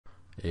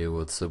Hey,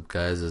 what's up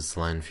guys, it's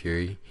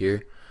LinedFury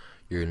here,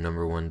 your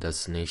 #1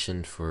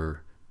 destination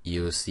for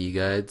EOC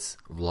guides,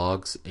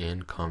 vlogs,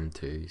 and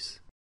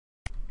commentaries.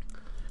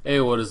 Hey,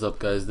 what is up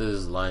guys, this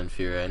is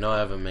LinedFury. I know I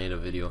haven't made a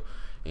video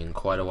in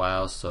quite a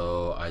while,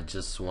 so I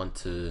just want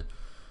to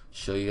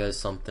show you guys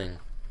something.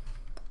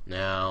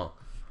 Now,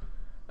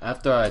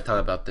 after I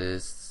talk about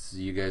this,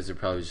 you guys are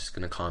probably just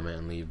gonna comment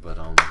and leave, but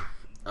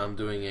I'm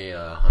doing a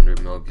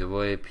 100 mil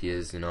giveaway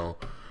because, you know,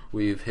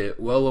 we've hit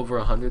well over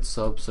 100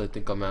 subs. I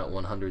think I'm at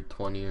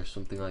 120 or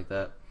something like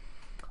that.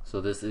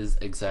 So this is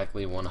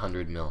exactly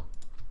 100 mil.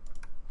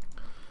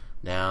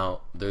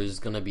 Now, there's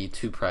going to be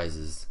two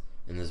prizes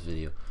in this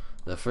video.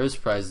 The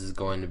first prize is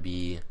going to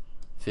be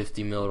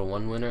 50 mil to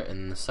one winner,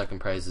 and the second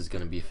prize is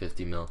going to be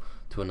 50 mil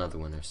to another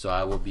winner. So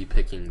I will be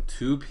picking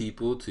two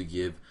people to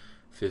give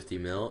 50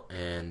 mil,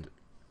 and,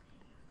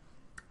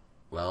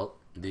 well,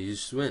 they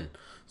just win.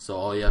 So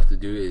all you have to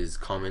do is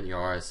comment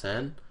your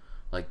RSN,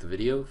 like the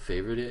video,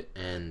 favorite it,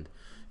 and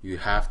you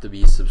have to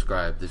be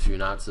subscribed. If you're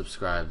not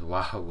subscribed,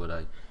 why would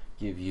I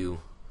give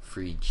you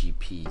free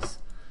GPs?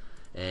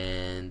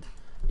 And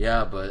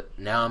yeah, but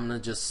now I'm gonna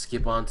just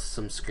skip on to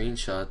some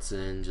screenshots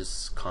and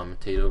just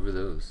commentate over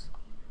those.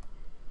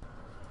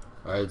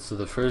 Alright, so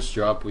the first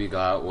drop we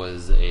got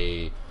was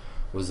a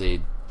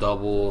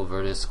double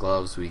Virtus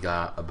gloves. We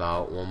got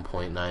about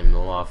 1.9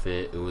 mil off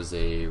it. It was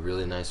a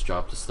really nice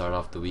drop to start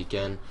off the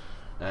weekend.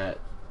 At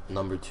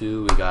number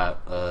 2, we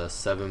got a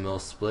 7 mil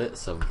split,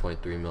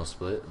 7.3 mil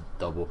split,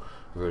 double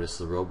Virtus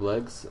the robe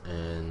legs,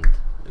 and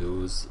it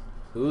was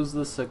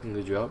the second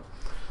good drop.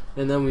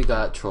 And then we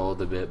got trolled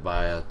a bit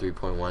by a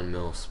 3.1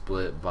 mil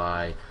split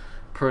by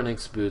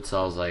Nex boots.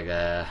 I was like,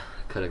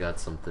 could have got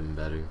something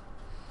better.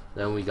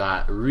 Then we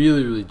got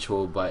really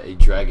trolled by a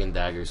dragon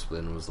dagger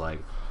split, and was like,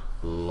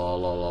 la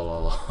la la la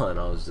la, and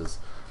I was just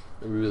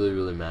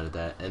really mad at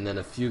that. And then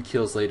a few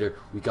kills later,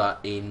 we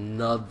got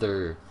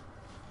another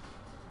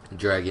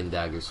dragon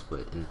dagger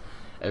split, and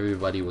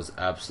everybody was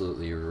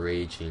absolutely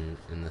raging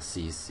in the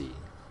CC.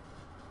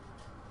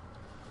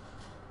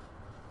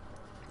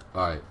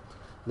 Alright,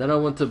 then I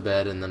went to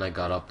bed, and then I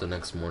got up the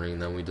next morning,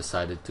 and then we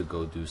decided to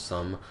go do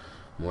some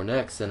more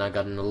Nex, and I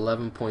got an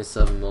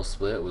 11.7 mil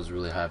split. Was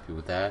really happy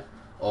with that.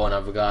 Oh, and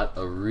I forgot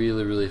a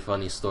really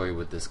funny story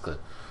with this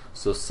clip.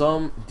 So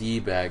some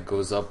D-bag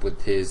goes up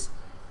with his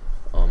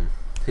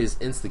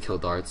insta-kill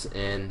darts,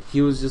 and he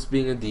was just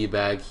being a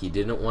D-bag. He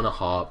didn't want to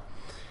hop.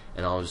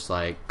 And I was just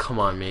like, come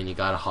on, man, you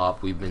gotta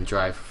hop. We've been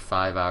dry for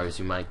 5 hours.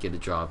 You might get a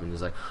drop. And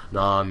he's like,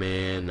 nah,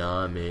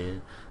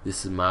 man.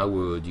 This is my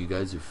world. You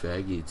guys are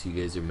faggots. You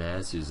guys are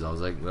masters. I was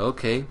like,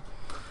 okay.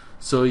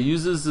 So he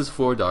uses his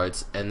 4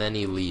 darts, and then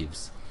he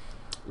leaves.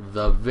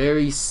 The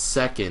very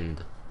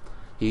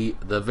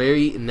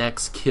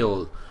next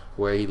kill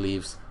where he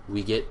leaves,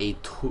 we get a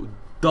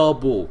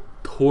double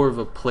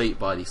Torva plate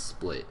body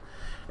split.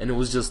 And it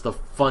was just the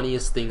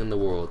funniest thing in the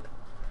world.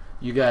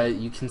 You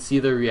can see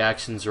their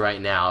reactions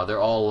right now. They're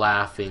all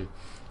laughing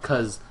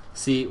because,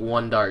 see,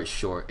 1 dart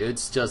short.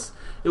 It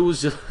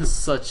was just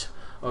such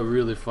a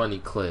really funny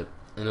clip,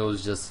 and it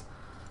was just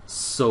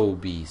so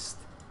beast.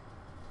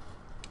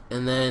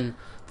 And then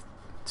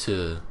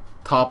to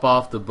top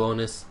off the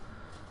bonus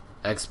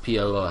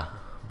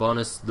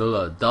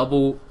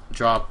double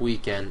drop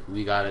weekend,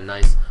 we got a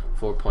nice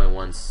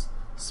 4.1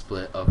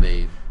 split of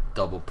a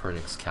double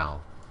Pernix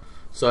cowl.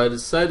 So I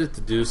decided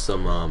to do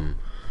some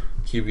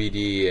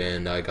QBD,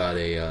 and I got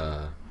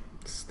a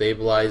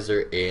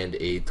stabilizer and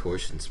a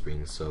torsion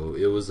spring, so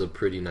it was a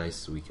pretty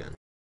nice weekend.